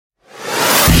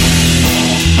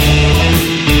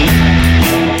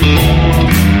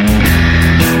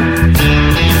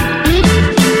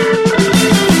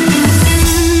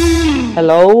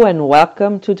Hello and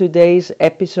welcome to today's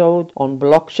episode on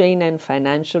blockchain and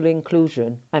financial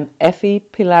inclusion. I'm Effie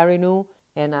Pilarinu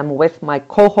and I'm with my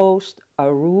co-host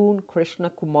Arun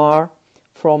Krishnakumar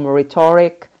from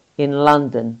Rhetoric in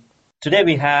London. Today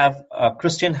we have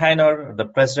Christian Heiner, the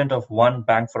president of One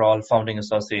Bank for All Founding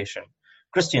Association.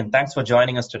 Christian, thanks for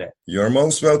joining us today. You're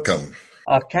most welcome.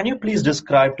 Can you please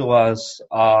describe to us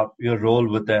your role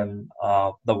within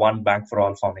the One Bank for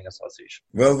All Founding Association?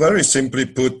 Well, very simply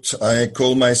put, I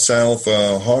call myself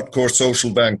a hardcore social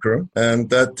banker, and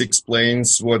that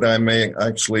explains what I'm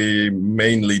actually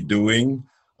mainly doing.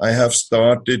 I have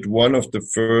started one of the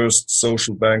first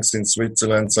social banks in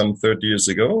Switzerland some 30 years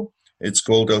ago. It's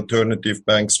called Alternative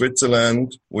Bank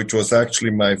Switzerland, which was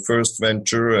actually my first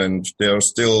venture, and they are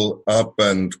still up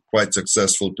and quite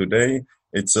successful today.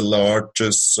 It's the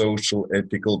largest social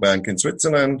ethical bank in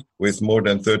Switzerland with more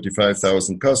than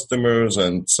 35,000 customers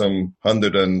and some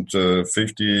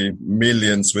 150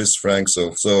 million Swiss francs.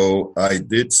 So I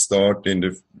did start in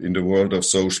the world of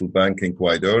social banking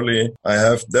quite early. I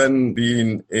have then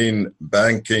been in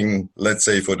banking, let's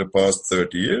say, for the past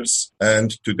 30 years.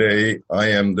 And today I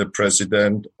am the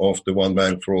president of the One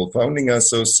Bank for All Founding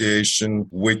Association,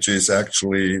 which is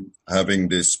actually having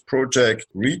this project,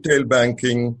 retail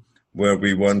banking, where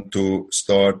we want to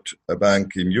start a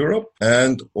bank in Europe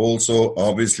and also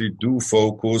obviously do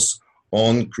focus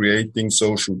on creating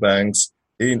social banks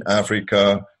in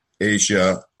Africa,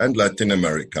 Asia, and Latin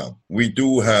America. We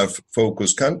do have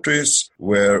focus countries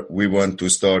where we want to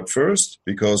start first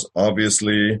because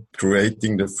obviously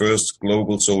creating the first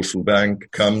global social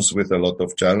bank comes with a lot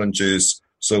of challenges.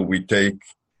 So we take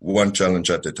one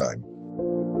challenge at a time.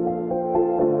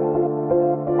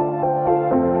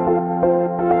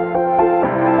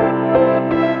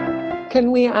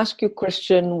 Can we ask you,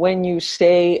 Christian, when you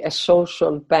say a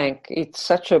social bank, it's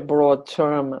such a broad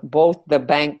term, both the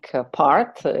bank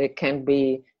part, it can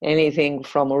be anything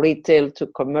from retail to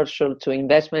commercial to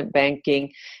investment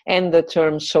banking, and the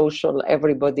term social,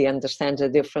 everybody understands a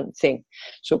different thing.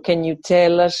 So can you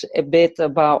tell us a bit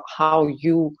about how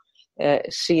you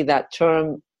see that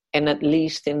term, and at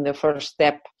least in the first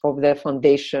step of the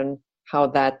foundation, how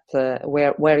that,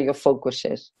 where your focus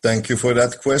is? Thank you for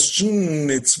that question.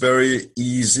 It's very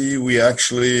easy. We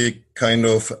actually kind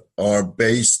of are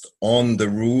based on the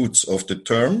roots of the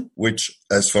term, which,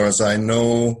 as far as I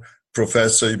know,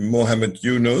 Professor Mohammed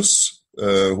Yunus,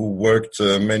 who worked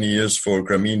many years for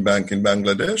Grameen Bank in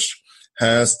Bangladesh,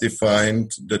 has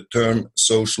defined the term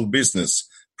social business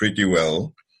pretty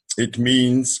well. It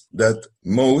means that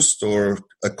most, or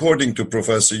according to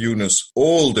Professor Yunus,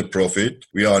 all the profit,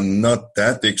 we are not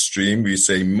that extreme, we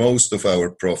say most of our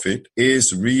profit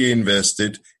is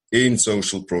reinvested in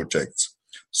social projects.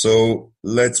 So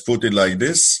let's put it like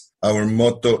this. Our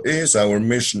motto is, our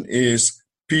mission is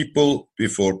people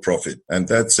before profit. And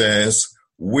that says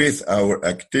with our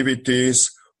activities,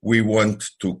 we want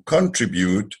to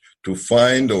contribute to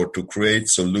find or to create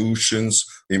solutions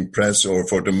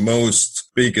for the most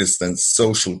biggest and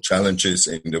social challenges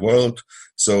in the world.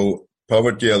 So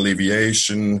poverty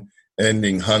alleviation,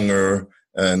 ending hunger,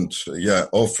 and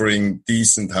offering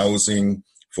decent housing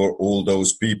for all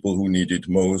those people who need it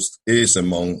most is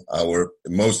among our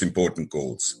most important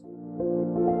goals.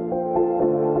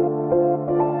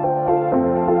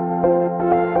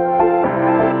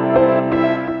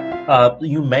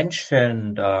 You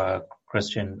mentioned,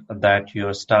 Christian, that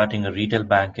you're starting a retail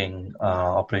banking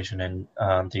operation in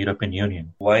the European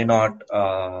Union. Why not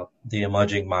the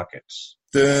emerging markets?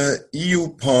 The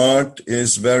EU part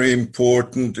is very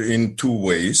important in two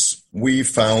ways. We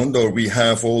found, or we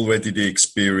have already the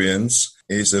experience,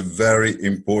 is a very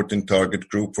important target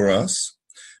group for us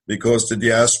because the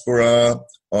diaspora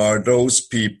are those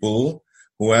people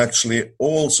who actually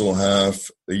also have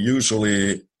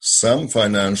usually some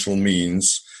financial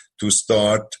means to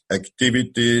start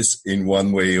activities in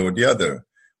one way or the other.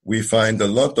 We find a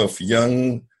lot of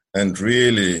young and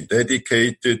really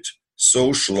dedicated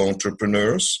social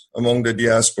entrepreneurs among the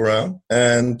diaspora.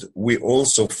 And we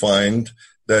also find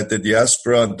that the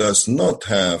diaspora does not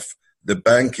have the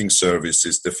banking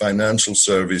services, the financial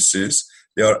services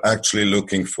they are actually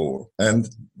looking for. And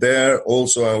there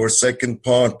also our second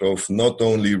part of not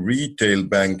only retail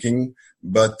banking,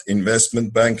 but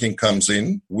investment banking comes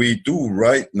in. We do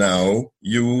right now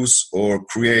use or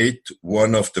create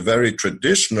one of the very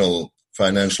traditional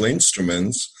financial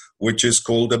instruments, which is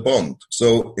called a bond.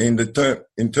 So in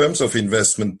terms of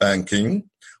investment banking,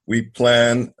 we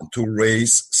plan to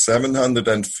raise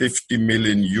 750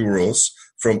 million euros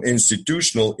from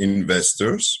institutional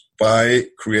investors by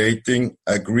creating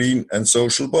a green and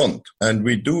social bond. And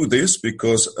we do this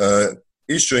because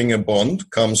issuing a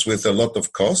bond comes with a lot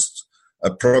of costs,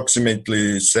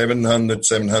 approximately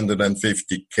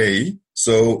 750K.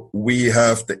 So we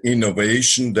have the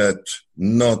innovation that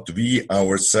not we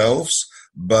ourselves,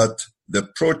 but the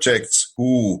projects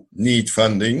who need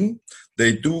funding,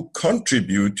 they do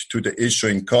contribute to the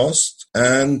issuing cost.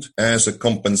 And as a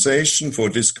compensation for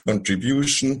this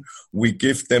contribution, we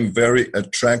give them very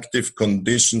attractive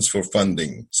conditions for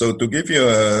funding. So to give you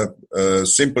a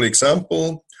simple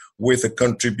example, with a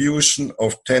contribution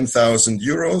of 10,000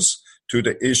 euros to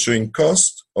the issuing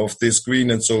cost of this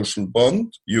green and social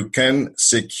bond, you can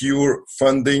secure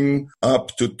funding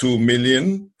up to 2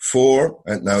 million for,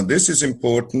 and now this is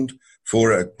important,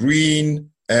 for a green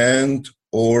and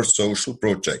or social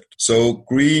project. So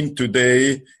green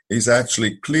today is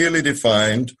actually clearly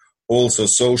defined. Also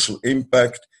social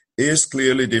impact is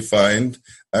clearly defined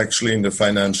actually in the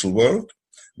financial world,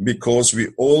 because we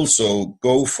also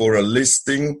go for a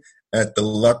listing at the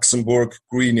Luxembourg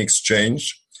Green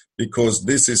Exchange, because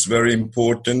this is very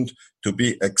important to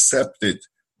be accepted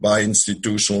by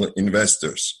institutional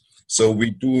investors. So we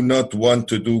do not want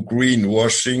to do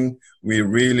greenwashing. We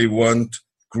really want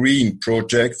green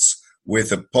projects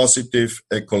with a positive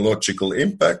ecological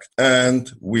impact,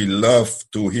 and we love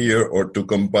to hear or to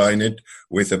combine it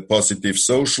with a positive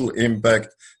social impact,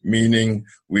 meaning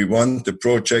we want the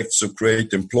projects to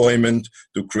create employment,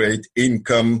 to create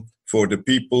income for the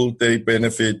people they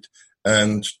benefit,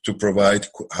 and to provide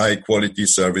high quality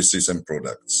services and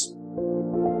products.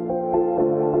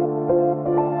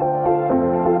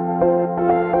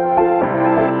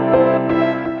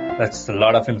 That's a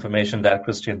lot of information there,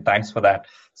 Christian. Thanks for that.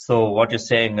 So what you're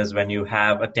saying is when you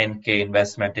have a 10K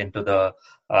investment into the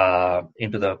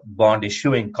bond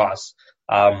issuing costs,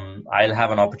 I'll have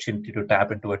an opportunity to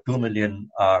tap into a 2 million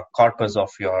corpus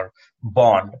of your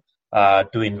bond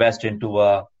to invest into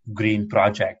a green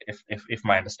project, if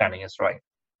my understanding is right.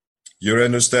 Your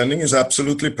understanding is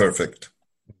absolutely perfect.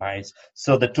 Nice.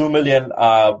 So the 2 million,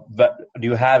 do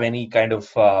you have any kind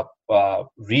of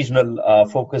regional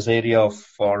focus area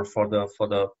for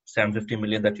the 750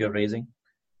 million that you're raising?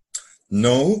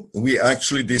 No, we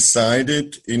actually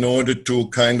decided, in order to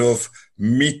kind of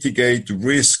mitigate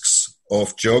risks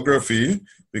of geography,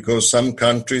 because some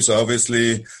countries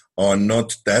obviously are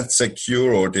not that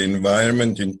secure, or the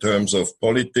environment in terms of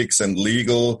politics and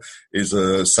legal is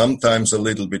sometimes a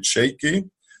little bit shaky.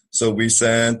 So we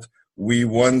said we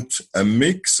want a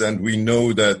mix, and we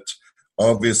know that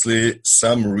obviously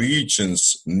some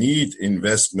regions need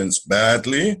investments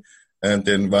badly, and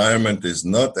the environment is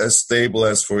not as stable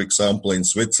as, for example, in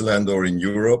Switzerland or in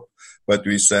Europe. But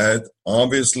we said,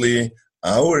 obviously,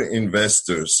 our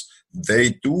investors,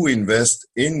 they do invest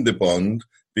in the bond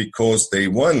because they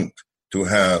want to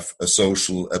have a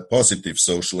positive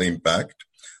social impact.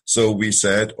 So we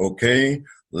said, okay,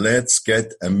 let's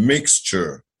get a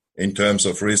mixture in terms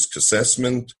of risk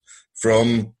assessment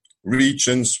from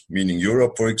regions, meaning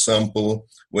Europe, for example,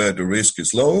 where the risk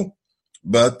is low.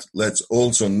 But let's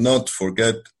also not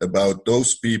forget about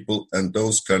those people and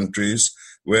those countries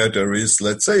where there is,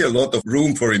 let's say, a lot of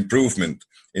room for improvement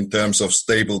in terms of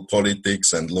stable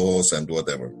politics and laws and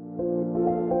whatever.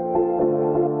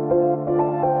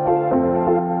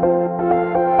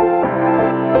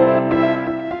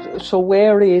 So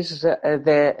where is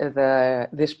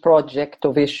this project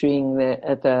of issuing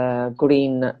the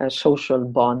green social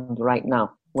bond right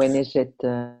now? When is it?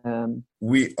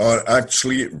 We are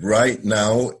actually right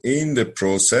now in the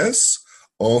process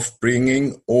of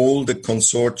bringing all the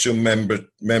consortium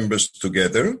members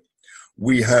together.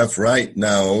 We have right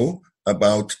now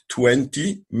about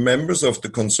 20 members of the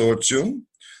consortium.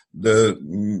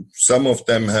 Some of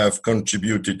them have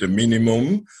contributed a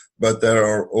minimum, but there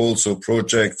are also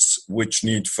projects which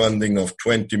need funding of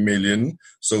 20 million.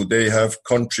 So they have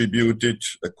contributed,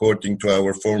 according to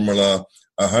our formula,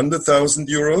 100,000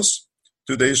 euros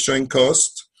to the issuing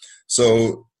cost.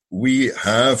 So we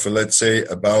have, let's say,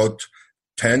 about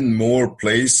 10 more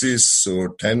places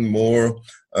or 10 more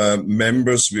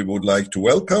members we would like to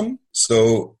welcome.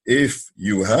 So if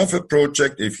you have a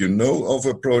project, if you know of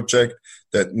a project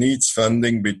that needs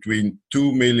funding between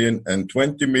 2 million and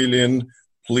 20 million,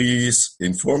 please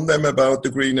inform them about the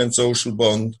Green and Social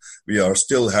Bond. We are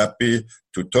still happy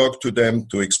to talk to them,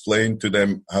 to explain to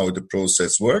them how the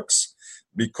process works,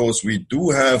 because we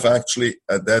do have actually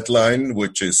a deadline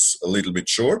which is a little bit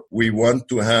short. We want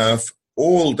to have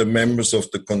all the members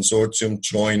of the consortium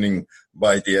joining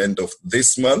by the end of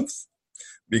this month,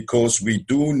 because we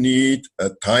do need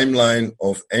a timeline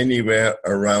of anywhere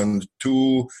around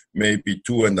 2, maybe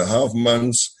 2.5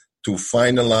 months to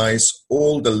finalize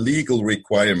all the legal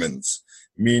requirements,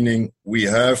 meaning we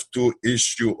have to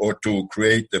issue or to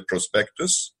create the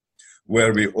prospectus,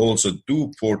 where we also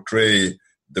do portray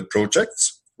the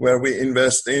projects where we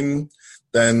invest in.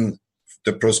 Then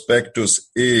the prospectus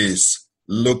is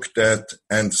looked at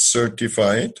and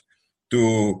certified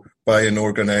by an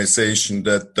organization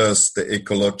that does the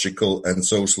ecological and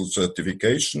social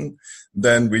certification.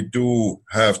 Then we do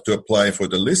have to apply for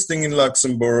the listing in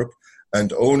Luxembourg.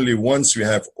 And only once we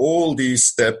have all these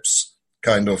steps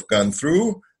kind of gone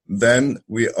through, then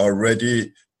we are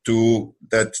ready to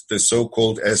that the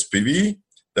so-called SPV,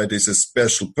 that is a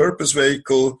special purpose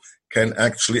vehicle, can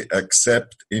actually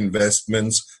accept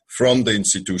investments from the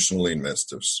institutional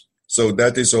investors. So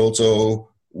that is also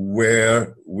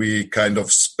where we kind of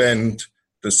spend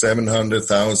the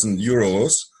 700,000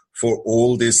 euros for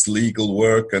all this legal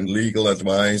work and legal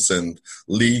advice and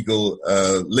legal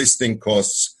listing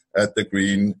costs at the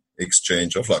Green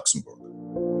Exchange of Luxembourg.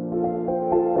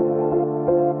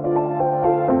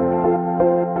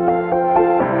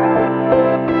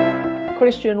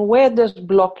 Christian, where does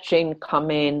blockchain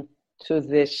come in to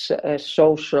this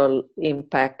social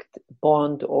impact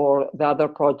bond or the other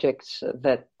projects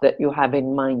that you have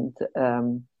in mind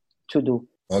to do?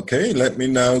 Okay, let me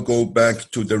now go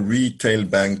back to the retail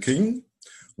banking.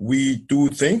 We do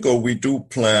think, or we do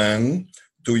plan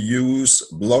to use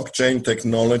blockchain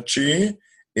technology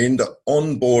in the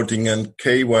onboarding and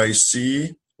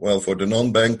KYC. Well, for the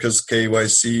non-bankers,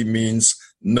 KYC means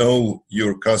know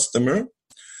your customer.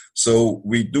 So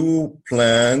we do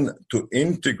plan to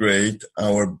integrate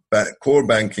our core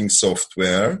banking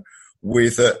software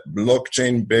with a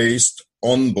blockchain-based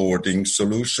onboarding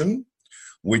solution,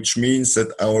 which means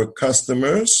that our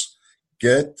customers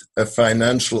get a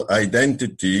financial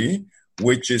identity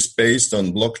which is based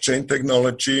on blockchain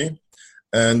technology.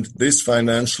 And this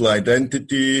financial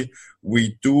identity,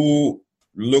 we do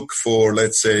look for,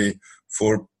 let's say,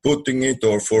 for putting it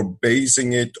or for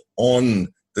basing it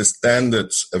on the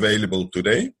standards available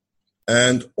today.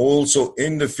 And also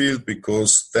in the field,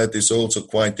 because that is also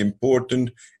quite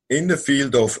important, in the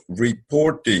field of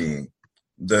reporting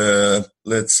the,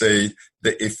 let's say,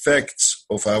 the effects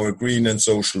of our green and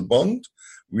social bond,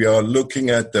 we are looking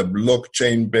at the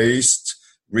blockchain-based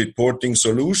reporting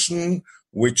solution,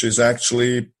 which is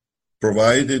actually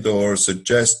provided or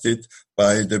suggested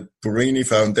by the Purini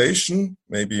Foundation.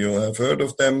 Maybe you have heard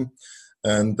of them.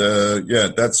 And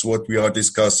that's what we are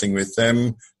discussing with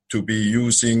them, to be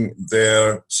using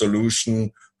their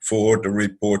solution for the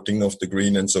reporting of the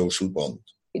green and social bond.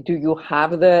 Do you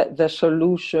have the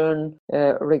solution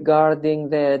regarding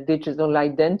the digital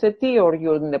identity, or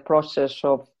you're in the process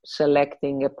of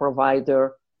selecting a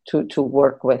provider to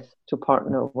work with, to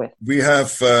partner with? We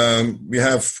have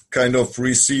kind of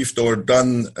received or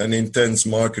done an intense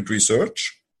market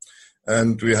research.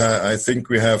 And I think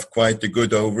we have quite a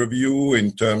good overview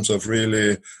in terms of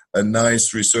really a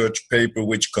nice research paper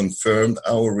which confirmed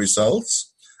our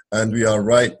results. And we are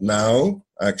right now,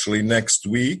 actually next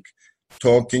week,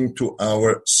 talking to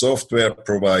our software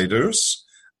providers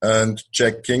and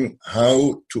checking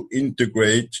how to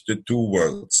integrate the two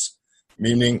worlds.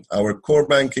 Meaning our core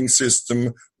banking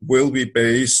system will be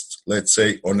based, let's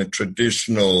say, on a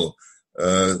traditional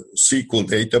SQL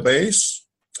database,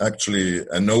 actually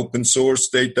an open source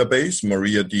database,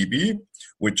 MariaDB,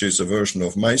 which is a version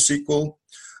of MySQL.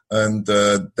 And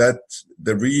that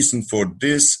the reason for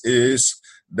this is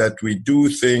that we do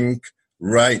think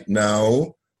right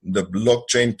now the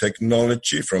blockchain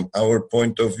technology, from our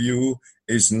point of view,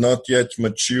 is not yet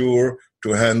mature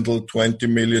to handle 20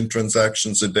 million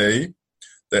transactions a day.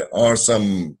 There are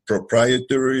some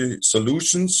proprietary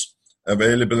solutions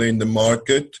available in the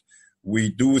market. We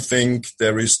do think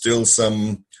there is still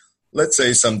some, let's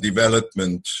say, some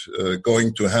development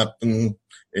going to happen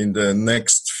in the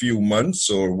next few months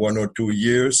or 1 or 2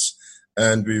 years.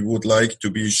 And we would like to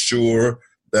be sure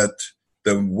that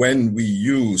when we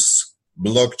use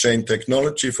blockchain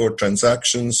technology for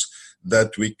transactions,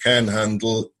 that we can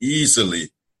handle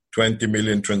easily 20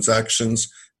 million transactions,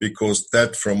 because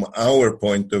that, from our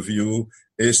point of view,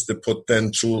 is the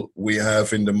potential we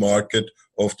have in the market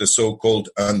of the so-called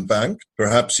unbanked.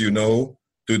 Perhaps you know,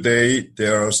 today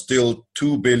there are still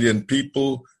 2 billion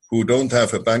people who don't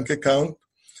have a bank account.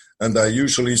 And I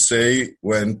usually say,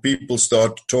 when people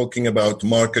start talking about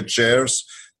market shares,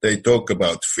 they talk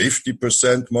about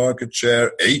 50% market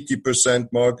share,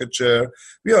 80% market share.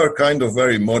 We are kind of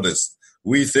very modest.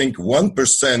 We think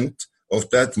 1% of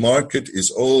that market is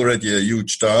already a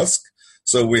huge task.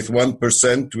 So with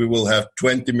 1%, we will have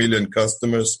 20 million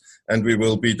customers and we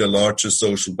will be the largest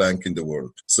social bank in the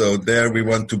world. So there we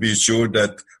want to be sure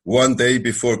that one day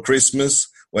before Christmas,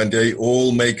 when they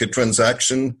all make a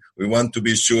transaction, we want to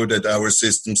be sure that our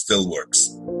system still works.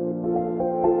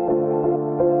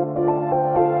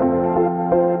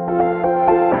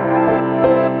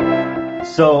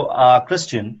 So,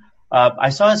 Christian, I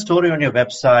saw a story on your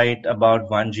website about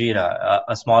Wanjira,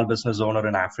 a small business owner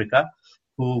in Africa,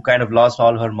 who kind of lost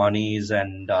all her monies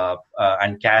and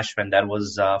cash when there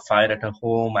was a fire at her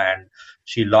home, and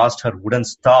she lost her wooden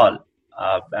stall,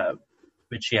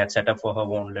 which she had set up for her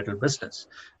own little business.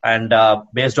 And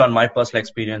based on my personal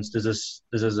experience, this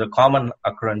is a common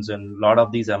occurrence in a lot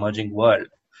of these emerging world.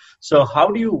 So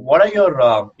what are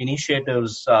your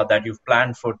initiatives that you've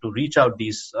planned to reach out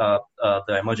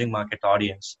the emerging market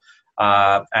audience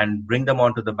and bring them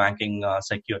onto the banking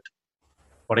circuit?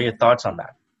 What are your thoughts on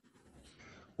that?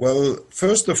 Well,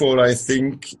 first of all, I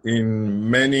think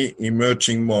in many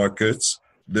emerging markets,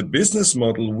 the business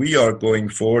model we are going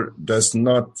for does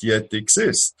not yet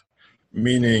exist.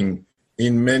 Meaning,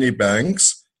 in many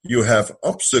banks, you have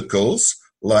obstacles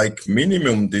like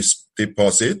minimum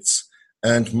deposits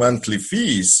and monthly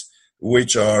fees,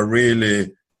 which are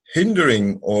really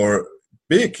hindering or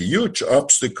huge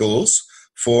obstacles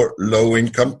for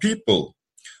low-income people.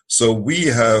 So we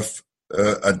have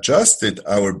adjusted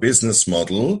our business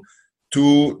model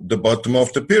to the bottom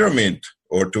of the pyramid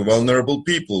or to vulnerable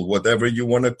people, whatever you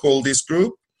want to call this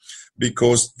group,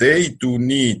 because they do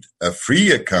need a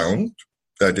free account,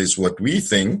 that is what we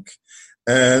think,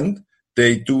 and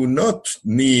they do not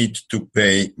need to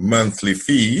pay monthly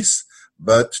fees,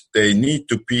 but they need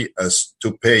to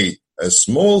pay a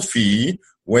small fee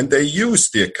when they use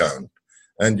the account.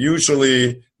 And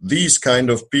usually these kind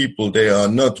of people, they are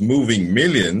not moving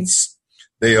millions,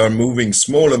 they are moving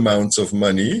small amounts of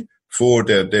money for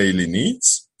their daily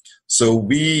needs. So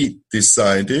we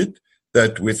decided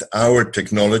that with our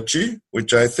technology,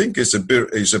 which I think is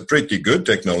a pretty good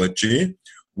technology,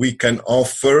 we can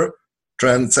offer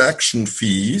transaction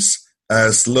fees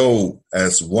as low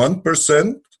as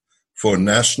 1% for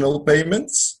national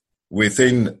payments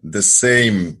within the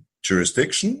same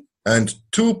jurisdiction and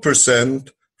 2%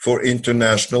 for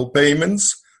international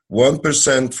payments,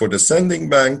 1% for the sending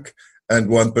bank and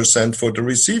 1% for the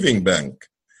receiving bank.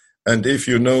 And if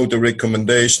you know the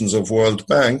recommendations of World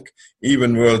Bank,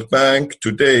 even World Bank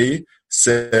today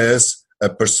says a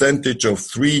percentage of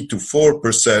 3 to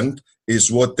 4%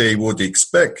 is what they would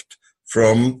expect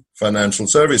from financial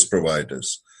service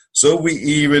providers. So we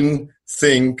even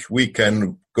think we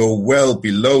can go well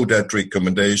below that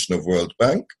recommendation of World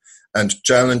Bank and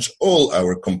challenge all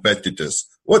our competitors,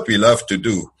 what we love to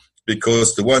do,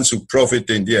 because the ones who profit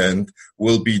in the end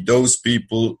will be those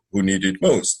people who need it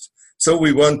most. So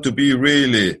we want to be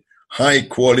really high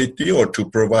quality or to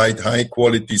provide high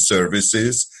quality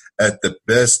services at the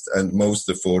best and most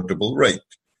affordable rate.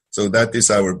 So that is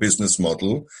our business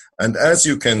model. And as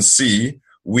you can see,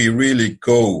 we really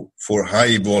go for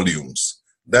high volumes.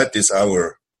 That is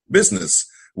our business.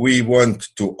 We want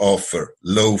to offer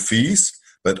low fees,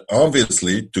 but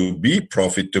obviously to be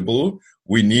profitable,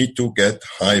 we need to get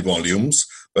high volumes.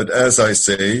 But as I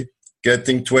say,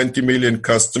 getting 20 million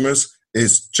customers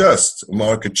is just a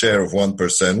market share of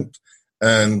 1%.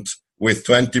 And with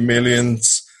 20 million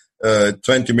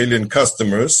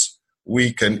customers,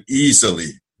 we can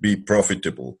easily be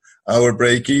profitable. Our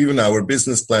break-even, our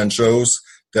business plan shows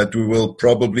that we will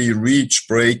probably reach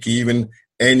break-even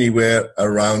anywhere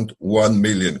around 1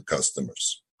 million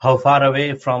customers. How far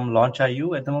away from launch are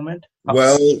you at the moment?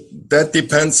 Well, that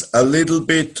depends a little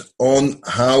bit on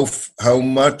how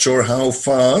much or how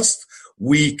fast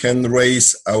we can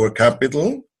raise our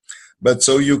capital. But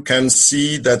so you can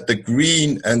see that the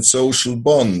green and social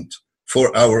bond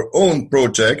for our own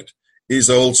project is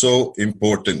also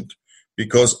important,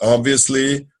 because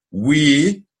obviously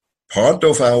part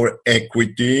of our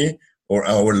equity or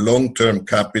our long-term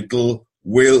capital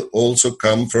will also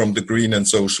come from the green and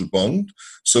social bond.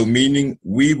 So meaning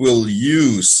we will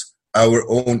use our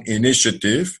own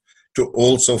initiative to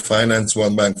also finance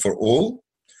One Bank for All,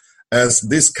 as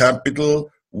this capital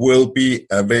will be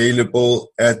available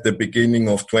at the beginning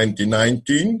of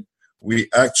 2019. We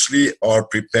actually are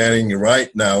preparing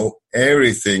right now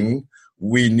everything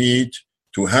we need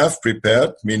to have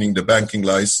prepared, meaning the banking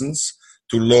license,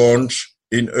 to launch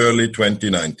in early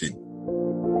 2019.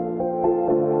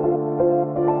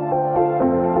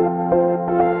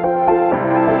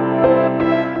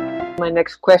 My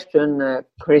next question,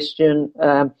 Christian,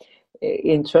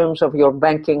 in terms of your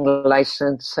banking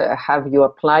license, have you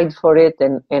applied for it,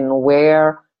 and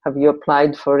where have you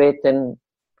applied for it, and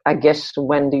I guess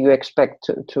when do you expect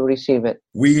to receive it?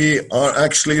 We are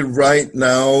actually right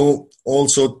now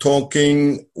also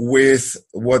talking with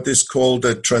what is called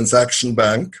a transaction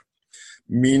bank,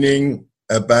 meaning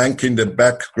a bank in the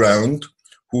background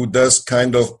who does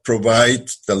kind of provide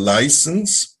the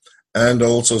license and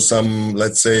also some,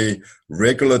 let's say,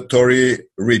 regulatory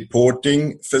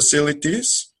reporting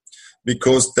facilities,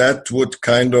 because that would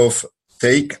kind of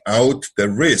take out the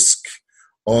risk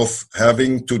of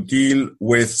having to deal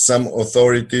with some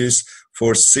authorities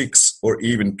for 6 or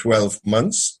even 12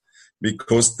 months,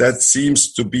 because that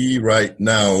seems to be right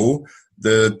now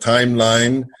the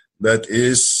timeline that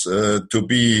is to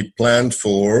be planned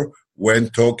for when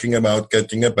talking about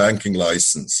getting a banking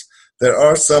license. There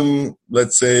are some,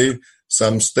 let's say,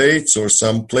 some states or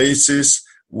some places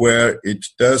where it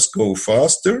does go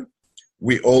faster.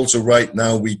 We also right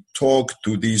now, we talk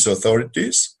to these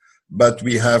authorities, but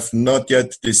we have not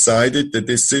yet decided. The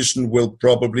decision will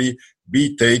probably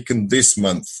be taken this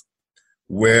month,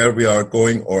 where we are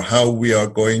going or how we are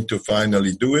going to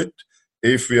finally do it,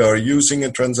 if we are using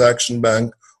a transaction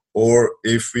bank or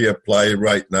if we apply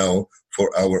right now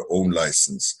for our own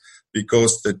license.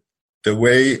 Because the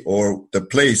way or the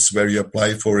place where you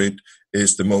apply for it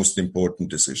is the most important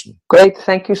decision. Great.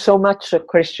 Thank you so much,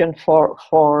 Christian,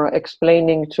 for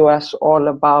explaining to us all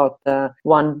about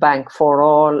One Bank for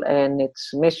All and its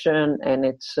mission and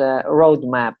its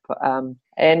roadmap.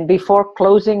 And before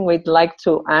closing, we'd like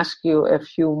to ask you a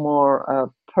few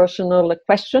more personal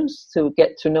questions to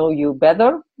get to know you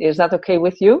better. Is that okay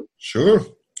with you? Sure.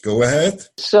 Go ahead.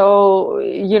 So,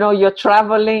 you're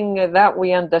traveling, that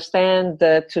we understand,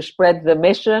 to spread the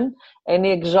mission.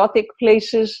 Any exotic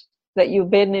places that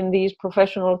you've been in these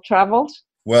professional travels?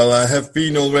 Well, I have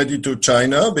been already to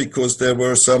China because there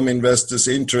were some investors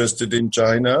interested in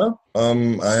China.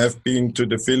 I have been to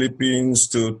the Philippines,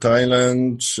 to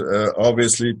Thailand,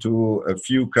 obviously to a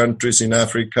few countries in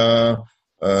Africa,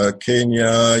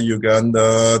 Kenya,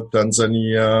 Uganda,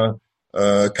 Tanzania,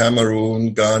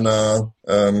 Cameroon, Ghana.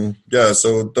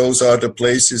 So those are the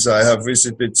places I have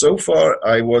visited so far.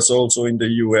 I was also in the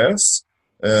US,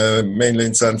 mainly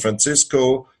in San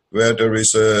Francisco, where there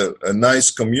is a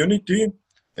nice community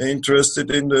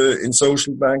interested in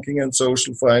social banking and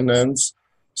social finance.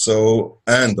 So,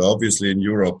 and obviously in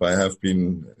Europe, I have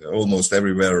been almost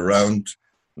everywhere around: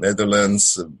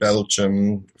 Netherlands,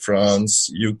 Belgium, France,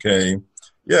 UK.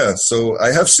 Yeah, so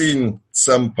I have seen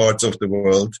some parts of the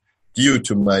world due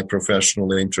to my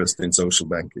professional interest in social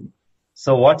banking.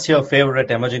 So what's your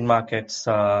favorite emerging markets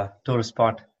tourist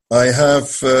spot? I have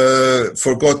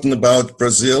forgotten about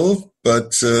Brazil,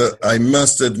 but I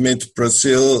must admit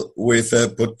Brazil, with a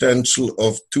potential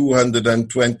of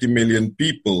 220 million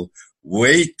people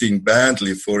waiting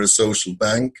badly for a social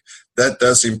bank, that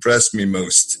does impress me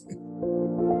most.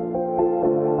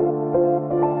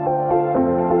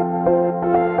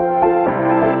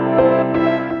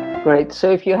 Great.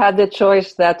 So if you had the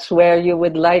choice, that's where you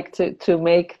would like to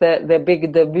make the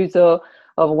big debut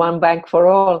of One Bank for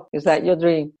All. Is that your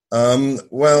dream?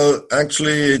 Well,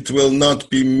 actually, it will not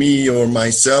be me or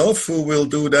myself who will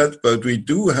do that, but we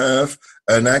do have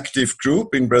an active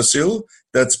group in Brazil.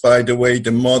 That's, by the way,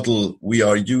 the model we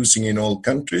are using in all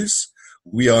countries.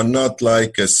 We are not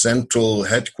like a central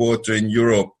headquarter in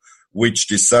Europe which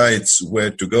decides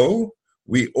where to go.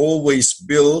 We always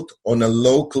build on a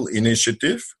local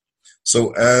initiative.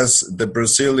 So as the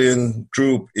Brazilian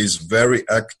group is very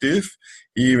active,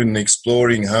 even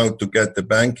exploring how to get the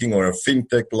banking or a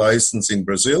fintech license in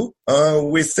Brazil,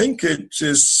 we think it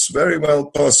is very well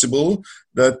possible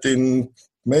that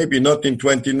maybe not in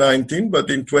 2019, but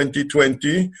in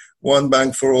 2020, One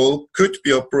Bank for All could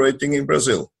be operating in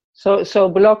Brazil. So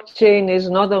blockchain is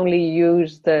not only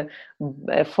used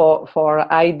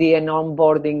for ID and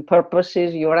onboarding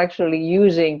purposes. You're actually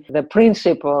using the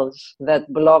principles that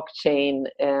blockchain,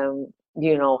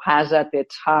 has at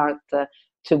its heart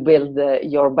to build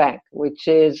your bank, which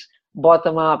is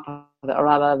bottom up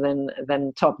rather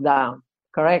than top down.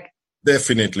 Correct?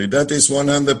 Definitely. That is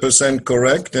 100%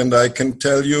 correct. And I can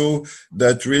tell you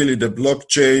that really the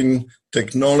blockchain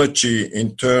technology,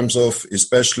 in terms of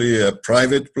especially a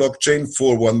private blockchain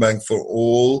for One Bank for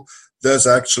All, does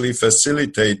actually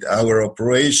facilitate our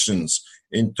operations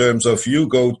in terms of you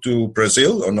go to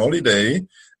Brazil on holiday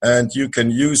and you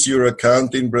can use your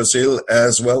account in Brazil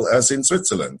as well as in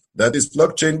Switzerland. That is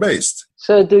blockchain based.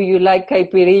 So do you like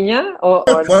caipirinha? Or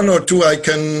one or two I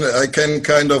can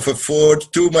kind of afford.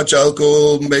 Too much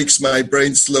alcohol makes my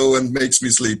brain slow and makes me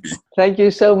sleepy. Thank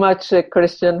you so much,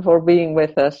 Christian, for being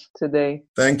with us today.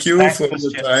 Thank you for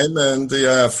the time and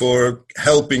for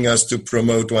helping us to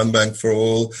promote One Bank for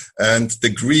All and the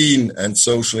green and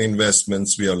social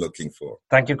investments we are looking for.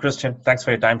 Thank you, Christian. Thanks for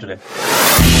your time today.